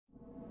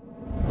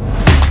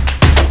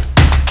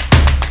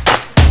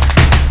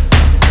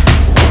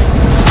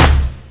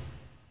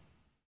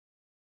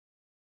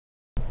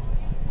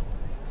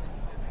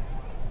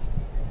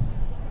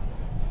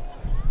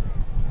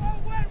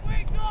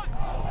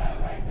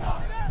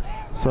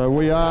So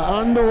we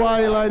are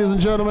underway, ladies and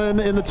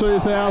gentlemen, in the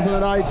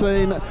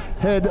 2018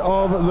 Head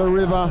of the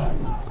River.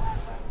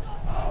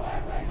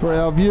 For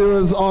our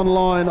viewers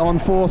online on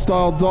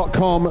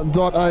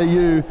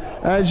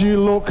fourstyle.com.au, as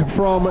you look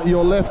from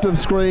your left of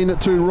screen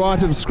to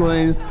right of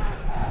screen,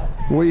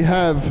 we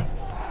have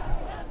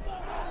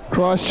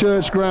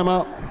Christchurch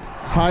Grammar,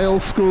 Hale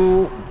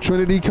School,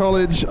 Trinity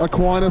College,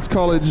 Aquinas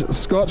College,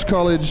 Scotch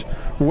College,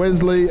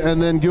 Wesley, and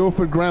then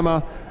Guildford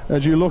Grammar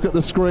as you look at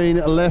the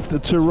screen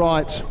left to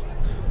right.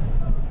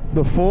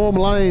 The form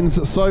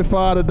lanes so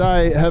far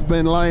today have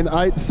been lane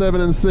 8,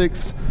 7 and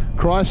 6.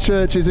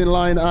 Christchurch is in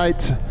lane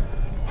 8.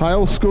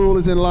 Hale School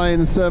is in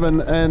lane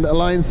 7 and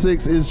lane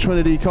 6 is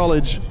Trinity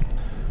College.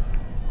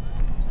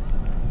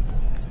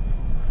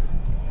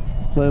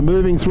 They're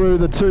moving through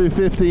the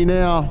 250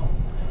 now.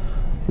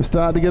 We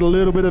start to get a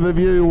little bit of a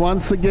view.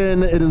 Once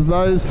again, it is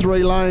those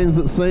three lanes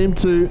that seem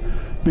to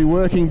be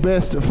working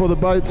best for the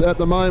boats at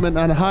the moment.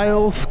 And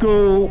Hale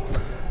School,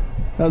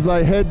 as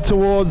they head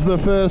towards the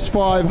first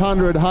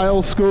 500,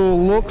 Hale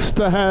School looks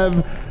to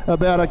have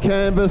about a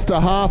canvas to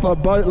half a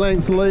boat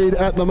length's lead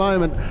at the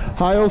moment.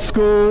 Hale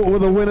School were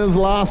the winners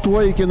last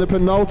week in the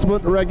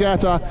penultimate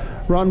regatta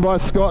run by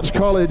Scotch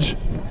College.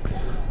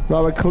 They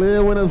were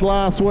clear winners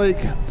last week.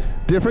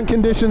 Different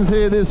conditions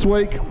here this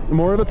week,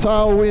 more of a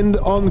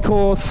tailwind on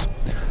course.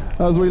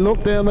 As we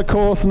look down the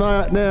course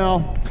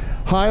now,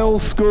 Hale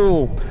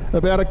School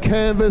about a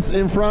canvas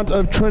in front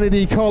of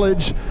Trinity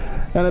College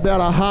and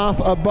about a half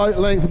a boat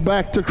length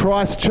back to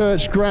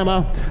Christchurch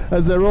Grammar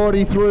as they're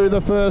already through the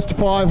first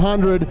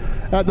 500.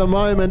 At the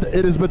moment,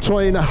 it is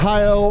between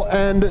Hale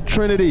and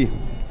Trinity.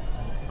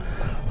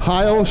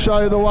 Hale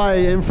show the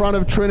way in front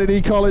of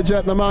Trinity College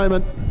at the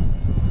moment.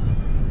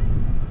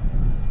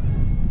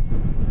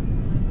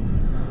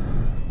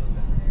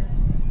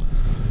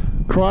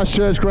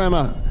 Christchurch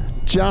Grammar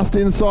just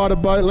inside a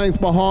boat length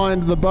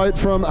behind the boat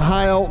from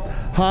Hale.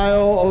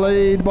 Hale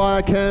lead by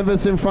a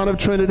canvas in front of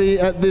Trinity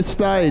at this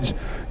stage.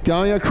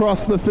 Going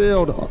across the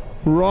field,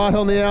 right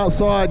on the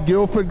outside,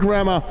 Guildford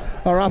Grammar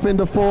are up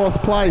into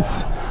 4th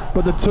place.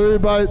 But the two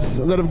boats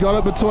that have got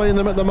it between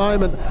them at the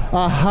moment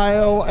are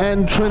Hale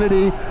and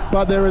Trinity,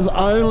 but there is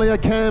only a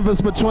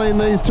canvas between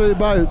these two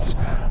boats.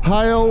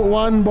 Hale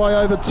won by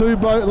over 2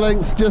 boat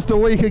lengths just a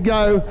week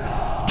ago.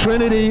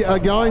 Trinity are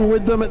going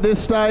with them at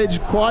this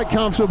stage quite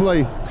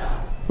comfortably.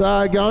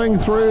 They're going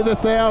through the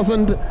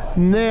 1,000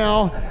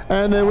 now,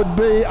 and there would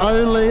be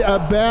only a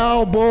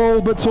bow ball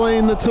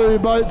between the two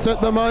boats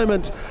at the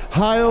moment.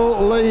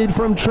 Hale lead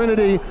from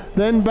Trinity,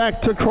 then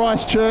back to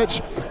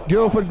Christchurch.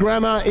 Guildford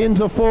Grammar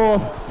into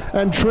 4th,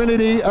 and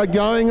Trinity are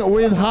going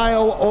with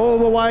Hale all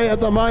the way at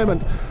the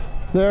moment.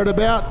 They're at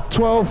about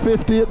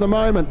 12.50 at the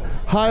moment.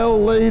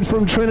 Hale lead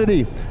from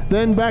Trinity,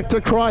 then back to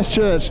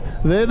Christchurch.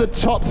 They're the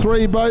top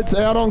 3 boats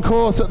out on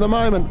course at the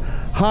moment.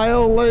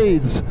 Hale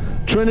leads,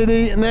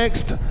 Trinity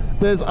next.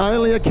 There's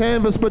only a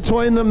canvas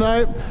between them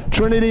though.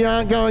 Trinity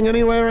aren't going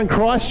anywhere, and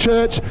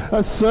Christchurch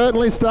are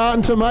certainly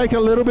starting to make a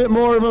little bit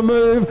more of a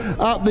move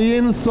up the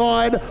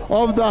inside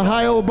of the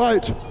Hale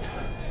boat.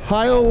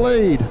 Hale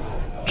lead,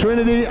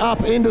 Trinity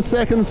up into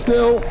 2nd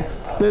still.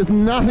 There's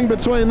nothing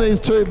between these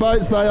two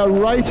boats. They are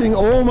rating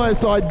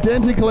almost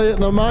identically at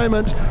the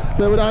moment.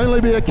 There would only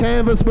be a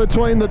canvas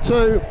between the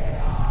two.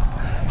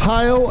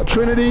 Hale,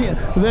 Trinity,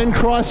 then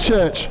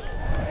Christchurch.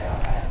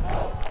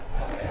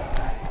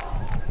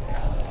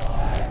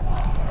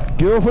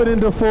 Guildford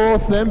into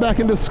 4th, then back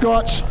into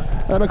Scotch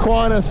and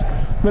Aquinas.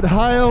 But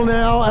Hale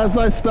now, as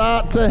they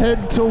start to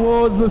head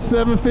towards the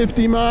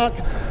 750 mark,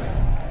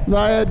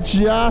 they are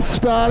just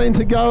starting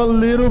to go a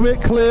little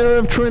bit clear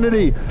of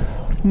Trinity.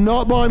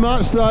 Not by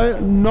much though,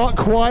 not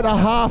quite a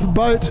half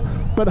boat,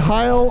 but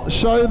Hale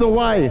show the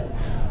way.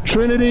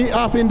 Trinity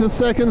up into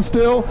 2nd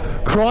still.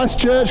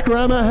 Christchurch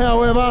Grammar,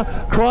 however,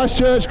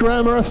 Christchurch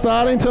Grammar are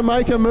starting to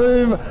make a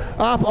move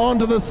up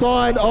onto the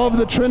side of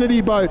the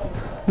Trinity boat.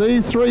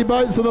 These 3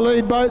 boats are the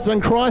lead boats,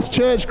 and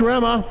Christchurch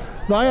Grammar,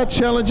 they are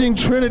challenging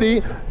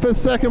Trinity for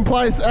 2nd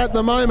place at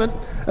the moment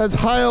as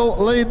Hale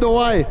lead the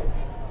way.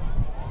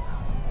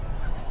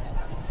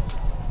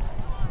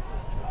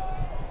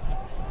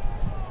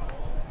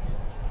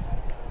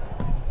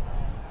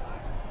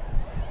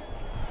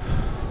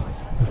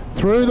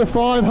 Through the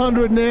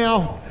 500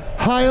 now,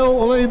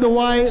 Hale lead the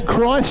way.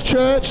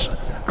 Christchurch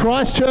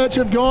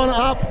have gone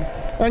up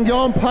and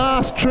gone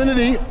past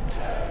Trinity.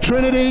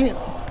 Trinity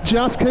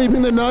just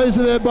keeping the nose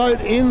of their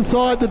boat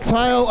inside the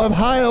tail of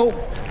Hale.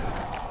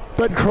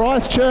 But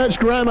Christchurch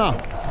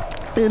Grammar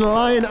in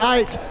lane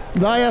 8,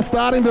 they are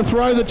starting to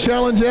throw the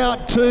challenge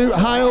out to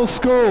Hale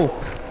School.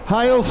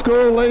 Hale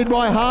School lead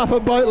by half a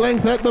boat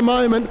length at the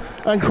moment,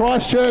 and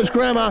Christchurch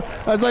Grammar,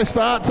 as they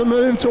start to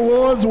move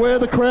towards where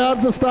the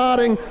crowds are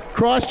starting,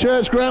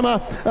 Christchurch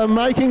Grammar are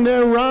making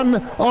their run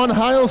on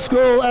Hale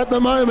School at the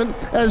moment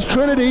as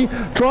Trinity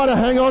try to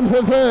hang on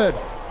for 3rd.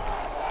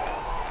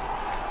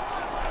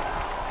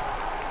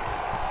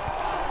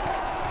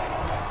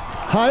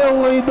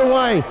 Hale lead the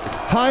way.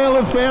 Hale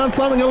have found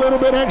something a little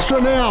bit extra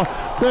now.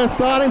 They're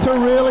starting to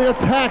really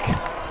attack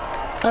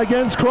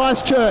against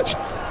Christchurch.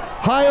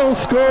 Hale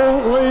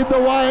School lead the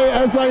way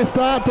as they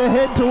start to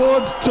head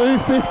towards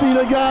 2:50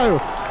 to go.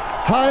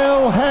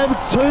 Hale have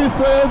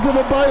 2/3 of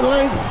a boat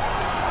length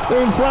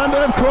in front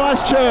of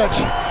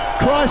Christchurch.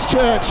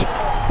 Christchurch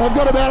have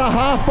got about a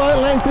half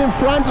boat length in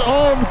front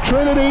of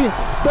Trinity,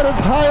 but it's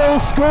Hale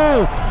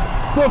School,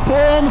 the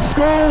form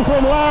school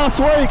from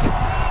last week.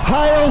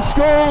 Hale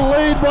School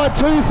lead by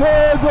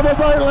 2/3 of a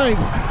boat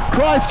length.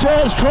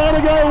 Christchurch trying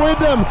to go with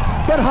them,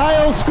 but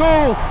Hale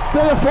School,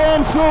 they're the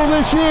form school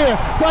this year.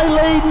 They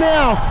lead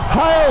now.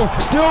 Hale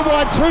still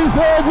by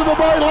 2/3 of a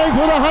boat length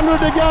with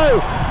 100 to go.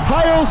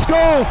 Hale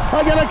School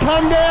are going to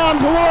come down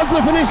towards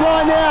the finish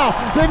line now.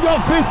 They've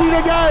got 50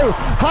 to go.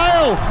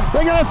 Hale,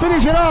 they're going to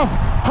finish it off.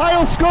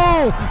 Hale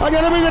School are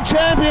going to be the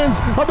champions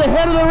of the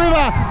Head of the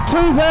River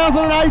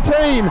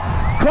 2018.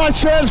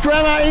 Christchurch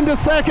Grammar into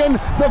second.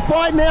 The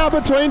fight now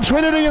between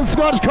Trinity and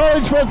Scotch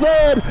College for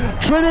third.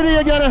 Trinity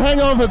are going to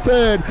hang on for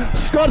third.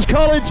 Scotch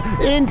College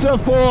into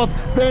fourth.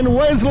 Then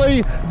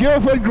Wesley,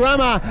 Guildford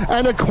Grammar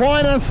and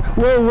Aquinas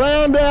will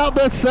round out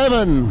the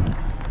 7.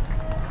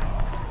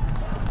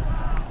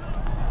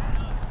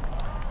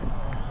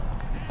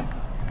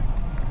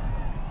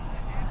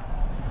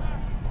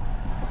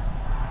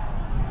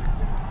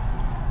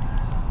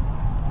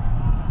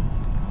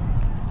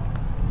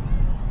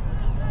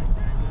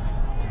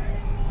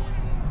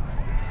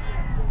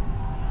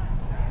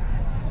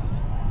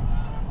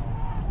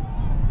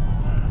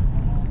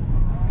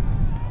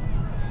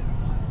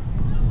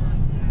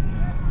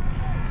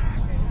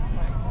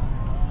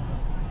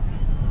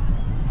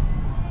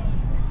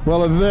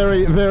 Well, a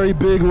very, very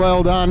big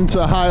well done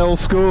to Hale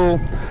School.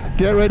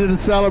 Get ready to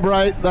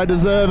celebrate, they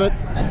deserve it.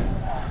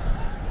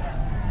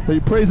 The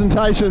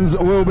presentations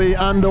will be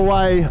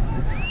underway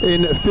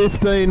in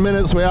 15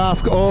 minutes. We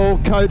ask all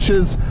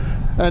coaches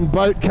and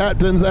boat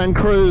captains and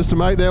crews to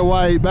make their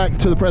way back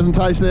to the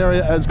presentation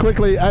area as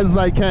quickly as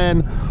they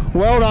can.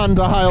 Well done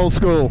to Hale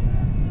School.